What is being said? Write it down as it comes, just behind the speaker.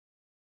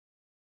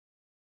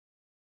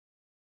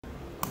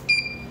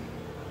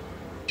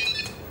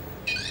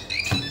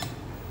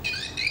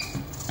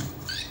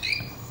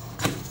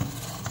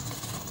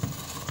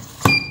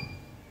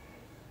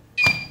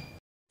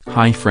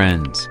Hi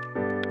friends.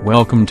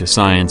 Welcome to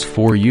Science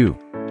for You.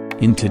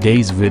 In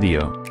today's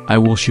video, I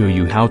will show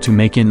you how to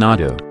make an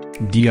OTTO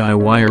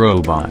DIY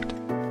robot.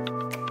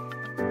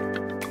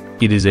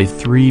 It is a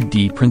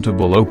 3D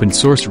printable open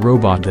source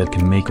robot that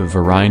can make a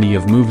variety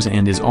of moves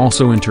and is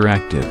also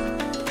interactive.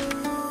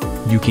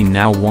 You can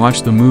now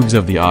watch the moves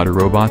of the OTTO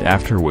robot,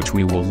 after which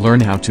we will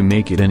learn how to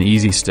make it in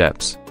easy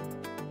steps.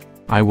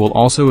 I will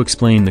also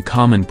explain the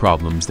common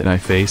problems that I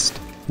faced,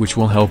 which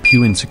will help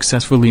you in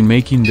successfully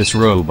making this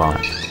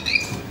robot.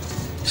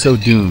 So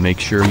do make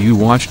sure you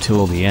watch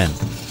till the end.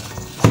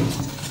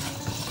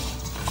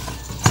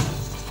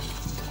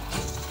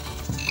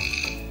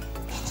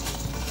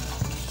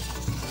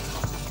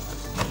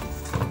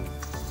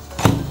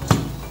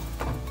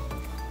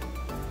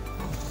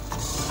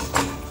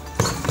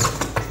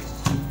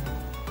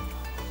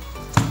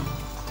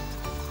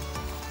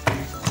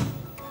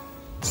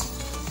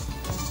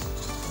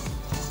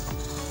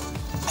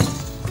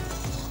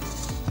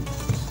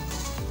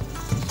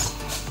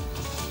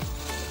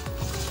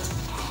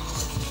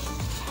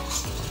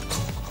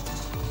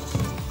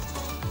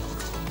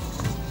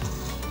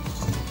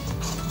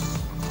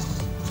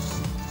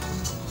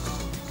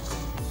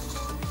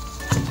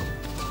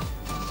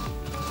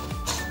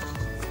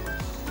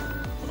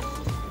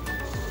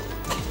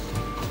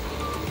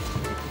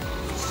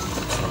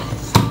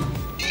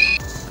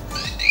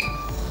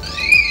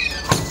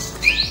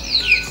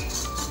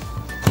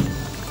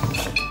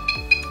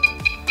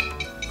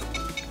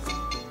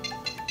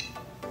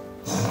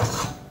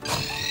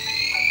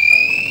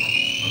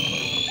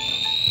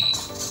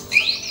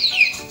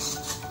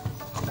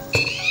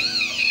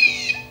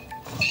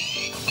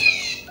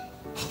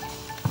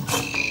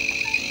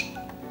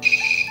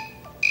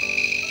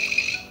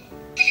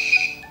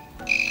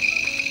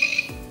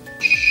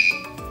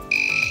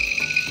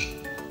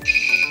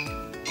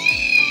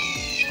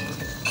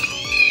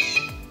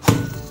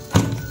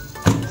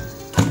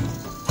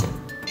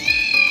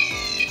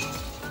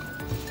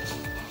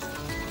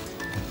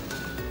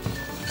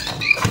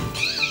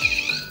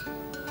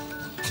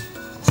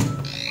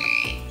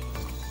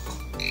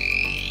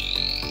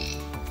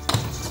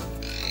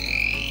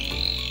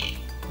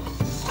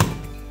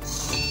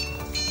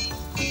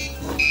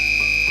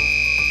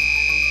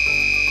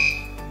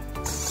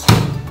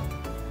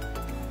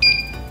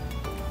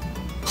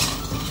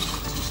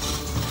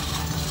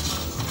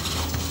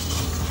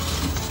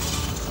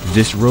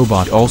 This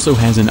robot also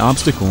has an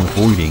obstacle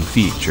avoiding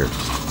feature.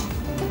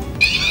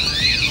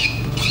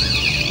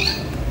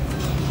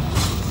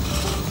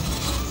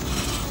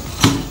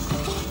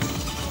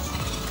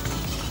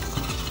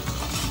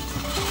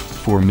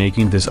 For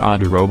making this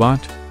OTTO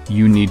robot,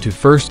 you need to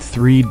first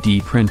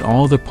 3D print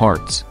all the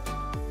parts.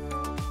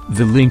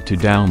 The link to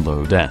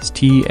download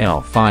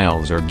STL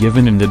files are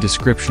given in the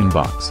description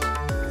box.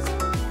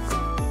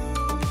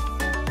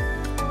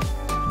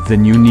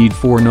 Then you need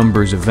 4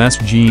 numbers of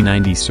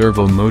SG90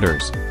 servo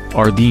motors,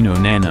 Arduino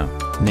Nano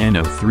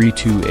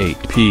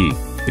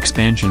 328P,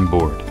 expansion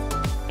board,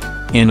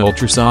 an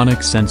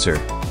ultrasonic sensor,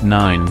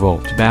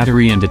 9-volt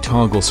battery and a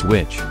toggle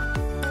switch.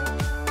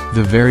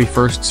 The very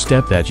first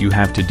step that you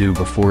have to do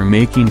before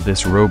making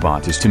this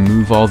robot is to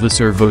move all the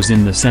servos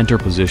in the center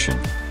position.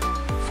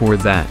 For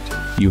that,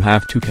 you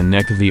have to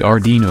connect the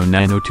Arduino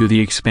Nano to the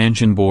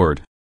expansion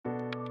board.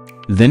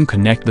 Then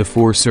connect the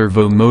 4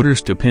 servo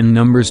motors to pin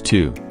numbers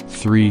 2,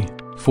 3,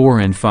 4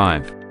 and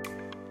 5.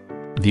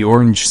 The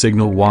orange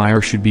signal wire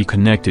should be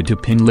connected to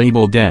pin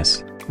labeled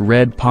S,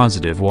 red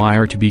positive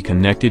wire to be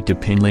connected to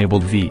pin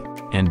labeled V,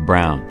 and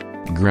brown,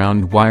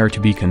 ground wire to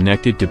be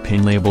connected to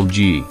pin labeled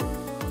G.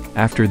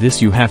 After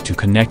this you have to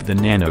connect the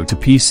Nano to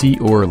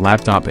PC or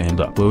laptop and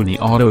upload the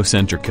Auto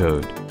Center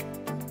code.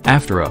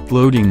 After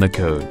uploading the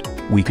code,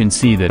 we can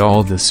see that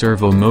all the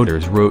servo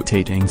motors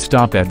rotating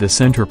stop at the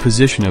center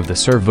position of the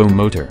servo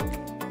motor.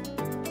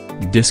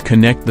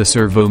 Disconnect the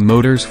servo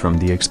motors from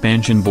the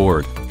expansion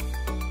board.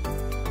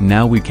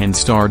 Now we can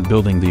start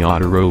building the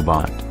OTTO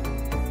robot.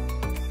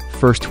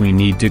 First we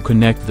need to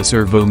connect the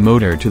servo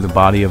motor to the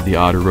body of the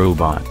OTTO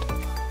robot.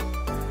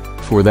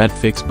 For that,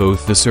 fix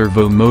both the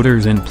servo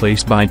motors in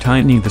place by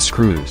tightening the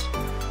screws.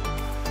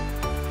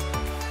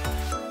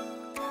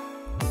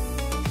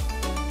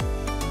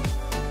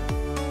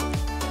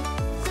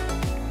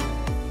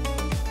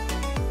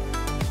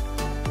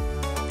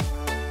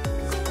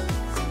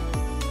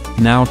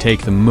 Now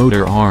take the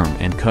motor arm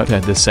and cut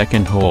at the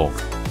second hole.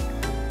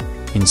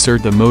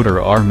 Insert the motor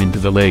arm into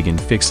the leg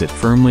and fix it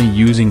firmly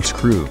using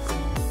screw.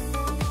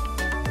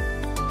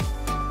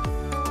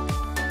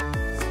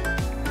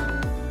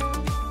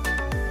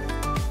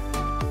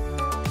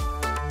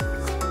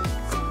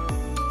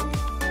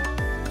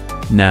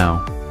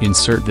 Now,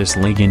 insert this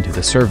leg into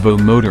the servo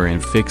motor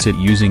and fix it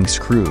using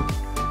screw.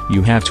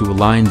 You have to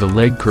align the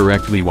leg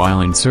correctly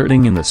while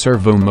inserting in the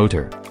servo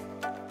motor.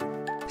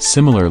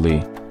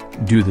 Similarly,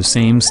 do the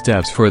same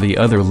steps for the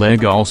other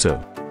leg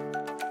also.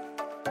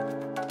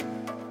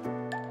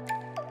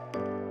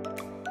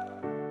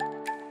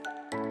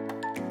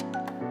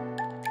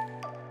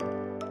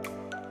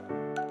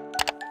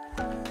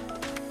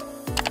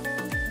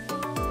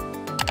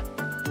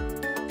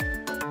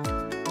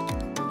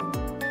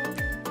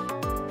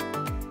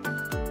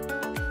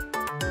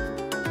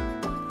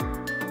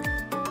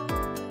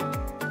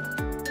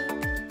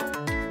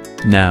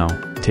 Now,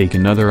 take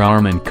another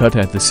arm and cut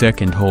at the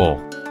second hole.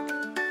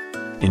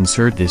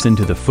 Insert this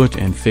into the foot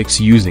and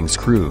fix using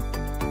screw.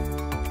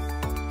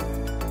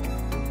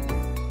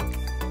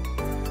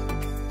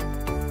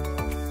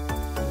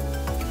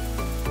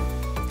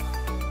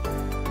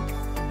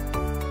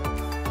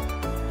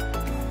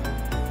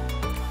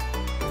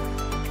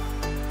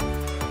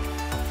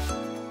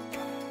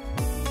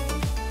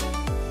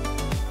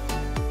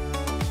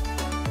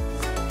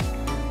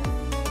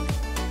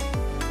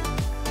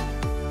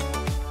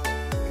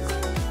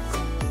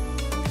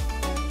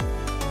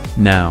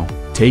 Now,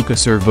 take a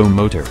servo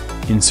motor,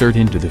 insert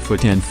into the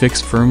foot and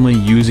fix firmly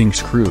using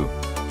screw.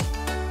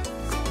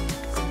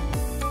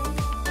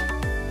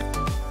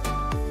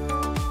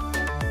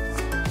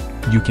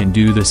 You can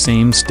do the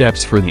same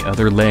steps for the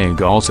other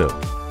leg also.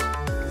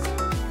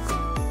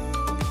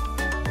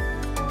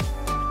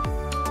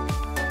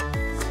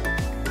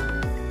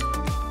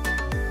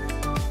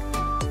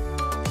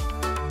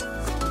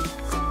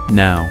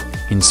 Now,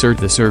 insert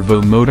the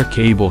servo motor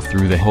cable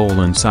through the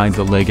hole inside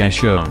the leg as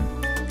shown.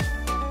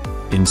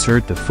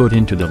 Insert the foot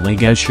into the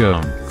leg as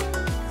shown.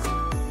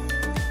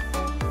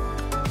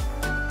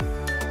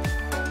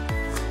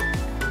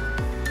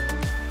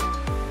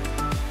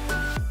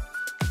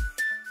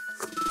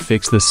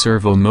 Fix the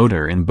servo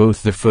motor in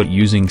both the foot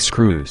using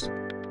screws.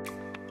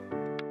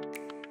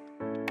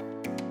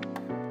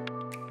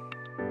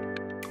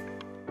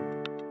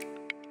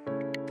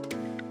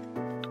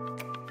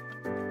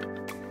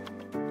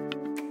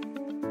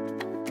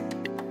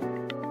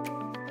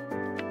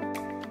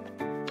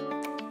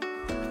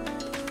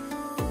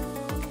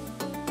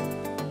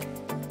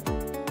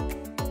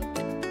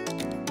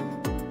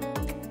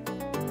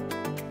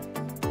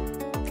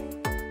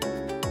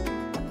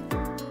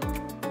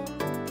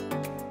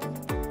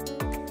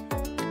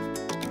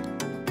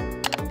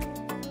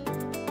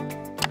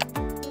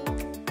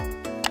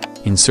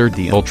 Insert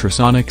the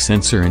ultrasonic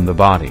sensor in the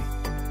body.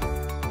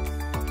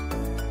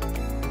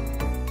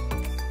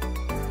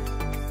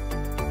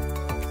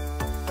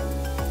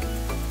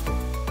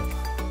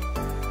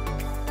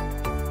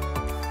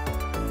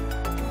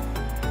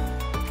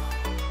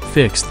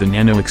 Fix the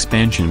nano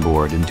expansion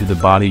board into the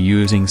body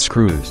using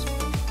screws.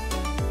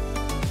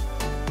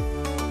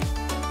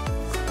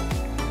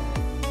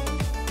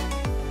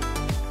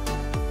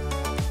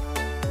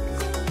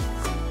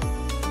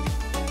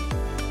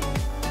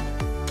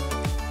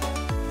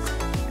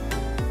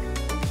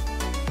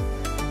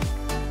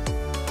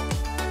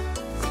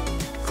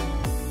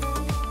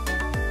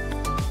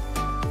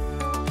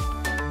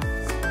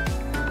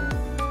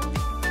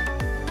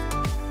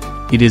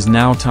 It is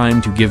now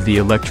time to give the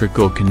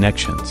electrical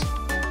connections.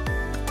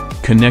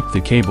 Connect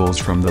the cables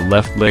from the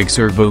left leg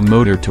servo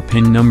motor to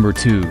pin number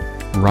 2,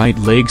 right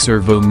leg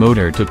servo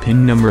motor to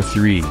pin number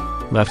 3,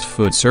 left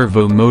foot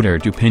servo motor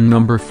to pin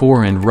number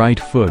 4 and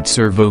right foot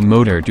servo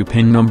motor to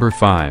pin number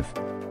 5.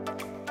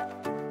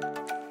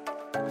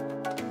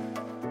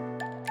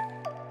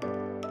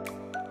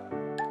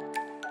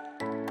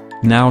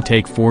 Now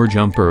take 4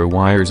 jumper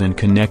wires and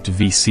connect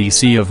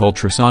VCC of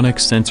ultrasonic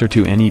sensor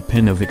to any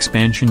pin of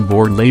expansion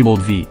board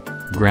labeled V,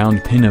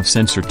 ground pin of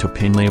sensor to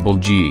pin labeled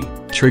G,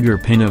 trigger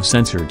pin of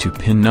sensor to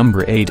pin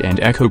number 8 and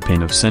echo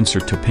pin of sensor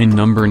to pin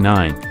number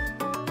 9.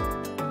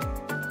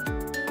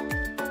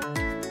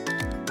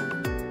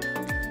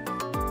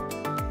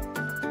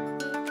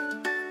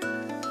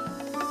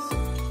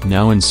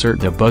 Now insert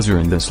the buzzer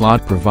in the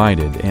slot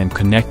provided and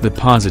connect the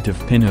positive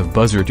pin of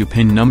buzzer to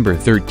pin number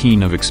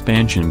 13 of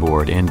expansion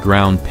board and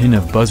ground pin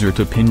of buzzer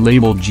to pin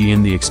labeled G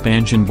in the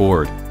expansion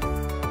board.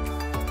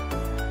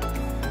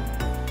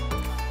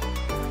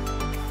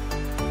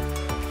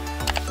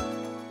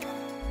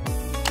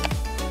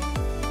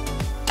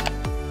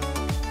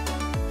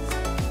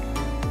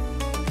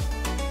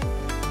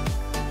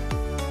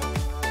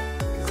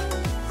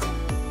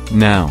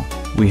 Now,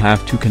 we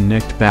have to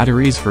connect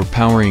batteries for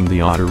powering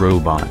the OTTO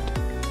robot.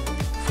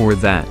 For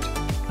that,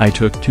 I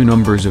took 2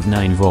 numbers of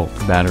 9-volt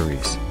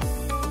batteries.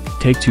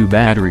 Take 2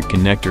 battery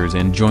connectors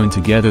and join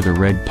together the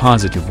red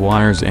positive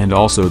wires and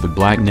also the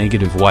black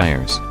negative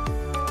wires.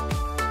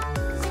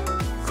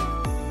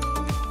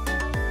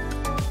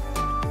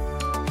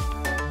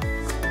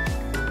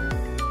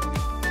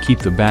 Keep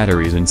the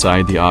batteries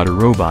inside the OTTO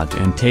robot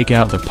and take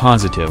out the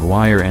positive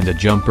wire and a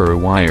jumper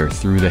wire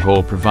through the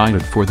hole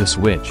provided for the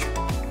switch.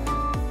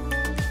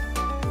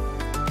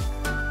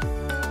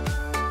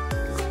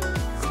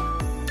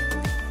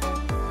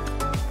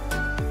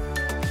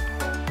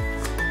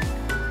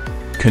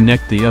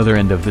 Connect the other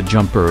end of the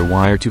jumper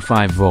wire to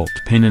 5-volt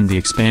pin in the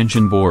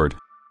expansion board.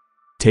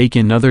 Take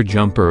another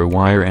jumper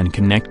wire and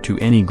connect to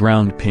any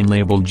ground pin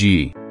labeled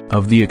G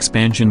of the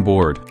expansion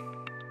board.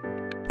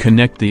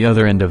 Connect the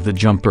other end of the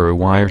jumper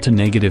wire to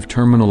negative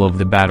terminal of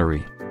the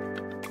battery.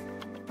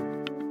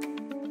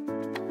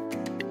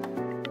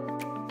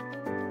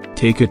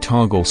 Take a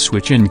toggle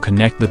switch and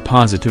connect the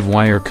positive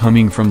wire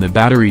coming from the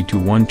battery to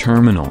one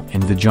terminal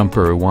and the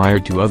jumper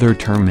wire to other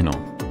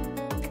terminal.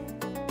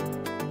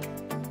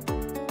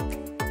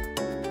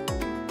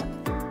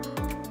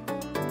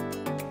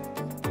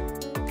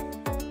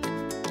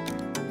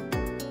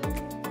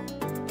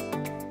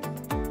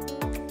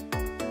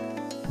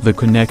 The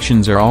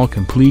connections are all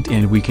complete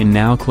and we can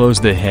now close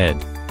the head.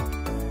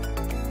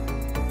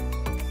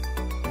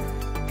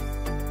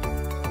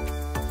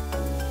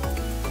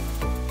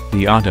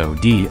 The OTTO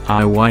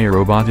DIY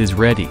Robot is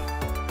ready.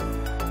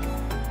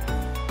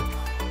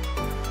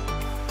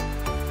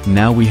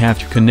 Now we have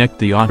to connect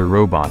the OTTO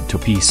robot to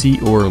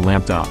PC or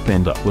laptop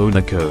and upload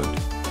the code.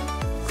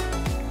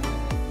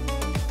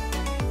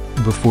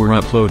 Before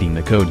uploading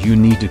the code, you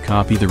need to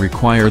copy the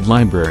required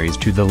libraries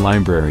to the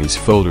Libraries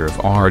folder of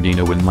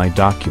Arduino in My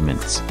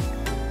Documents.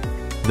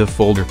 The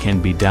folder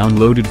can be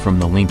downloaded from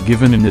the link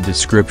given in the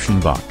description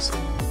box.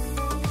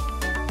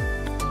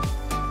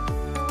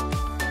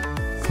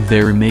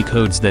 There are many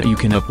codes that you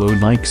can upload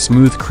like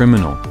Smooth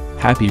Criminal,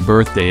 Happy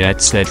Birthday,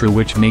 etc.,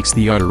 which makes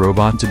the OTTO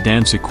robot to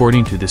dance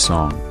according to the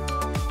song.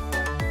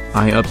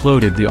 I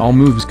uploaded the All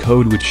Moves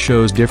code, which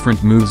shows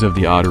different moves of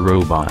the OTTO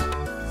robot.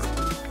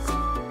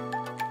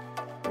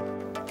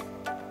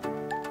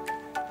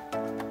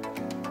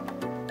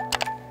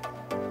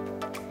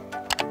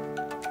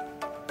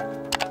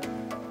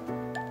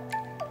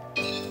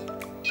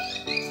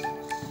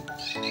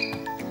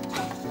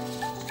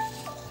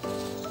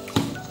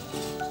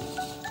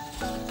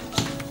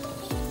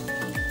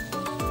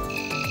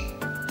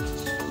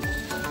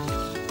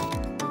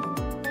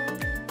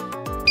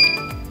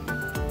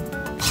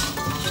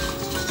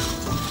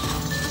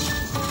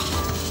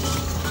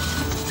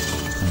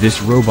 This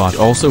robot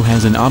also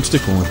has an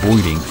obstacle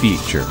avoiding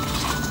feature.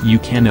 You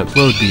can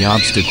upload the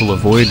obstacle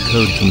avoid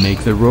code to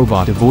make the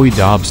robot avoid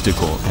the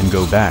obstacle and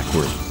go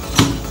backward.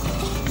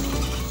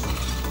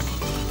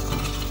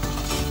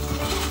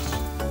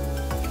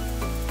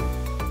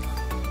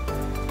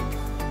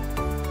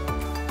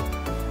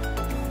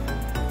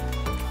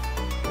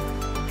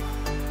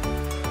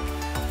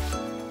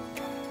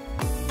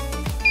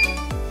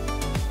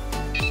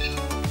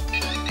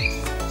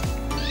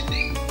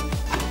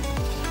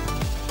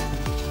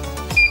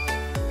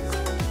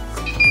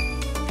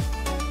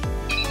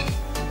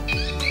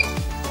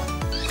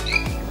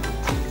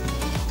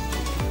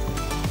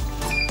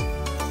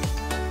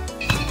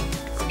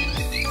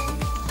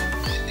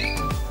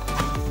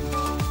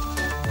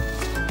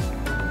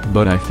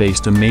 But I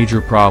faced a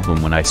major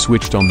problem when I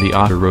switched on the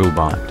OTTO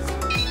robot.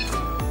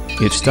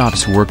 It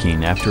stops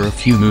working after a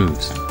few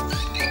moves.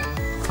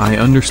 I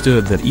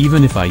understood that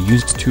even if I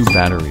used 2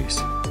 batteries,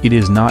 it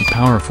is not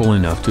powerful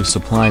enough to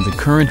supply the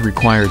current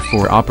required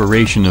for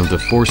operation of the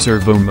 4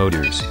 servo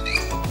motors.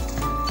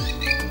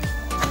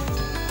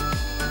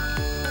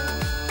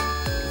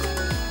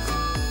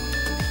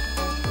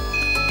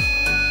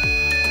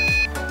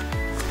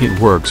 It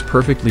works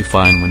perfectly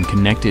fine when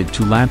connected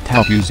to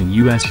laptop using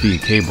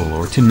USB cable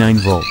or to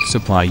 9-volt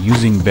supply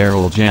using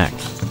barrel jack.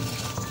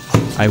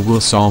 I will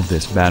solve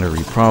this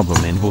battery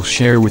problem and will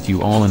share with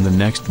you all in the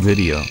next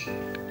video.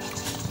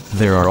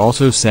 There are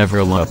also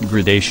several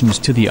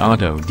upgradations to the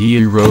OTTO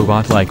DIY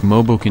Robot, like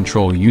mobile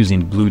control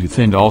using Bluetooth,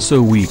 and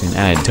also we can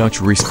add touch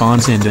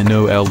response and a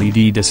no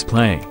LED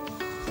display.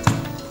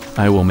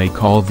 I will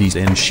make all these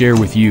and share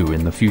with you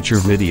in the future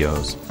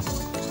videos.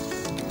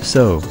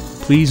 So,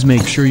 please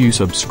make sure you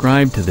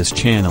subscribe to this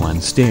channel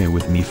and stay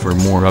with me for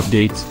more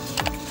updates.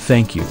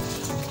 Thank you.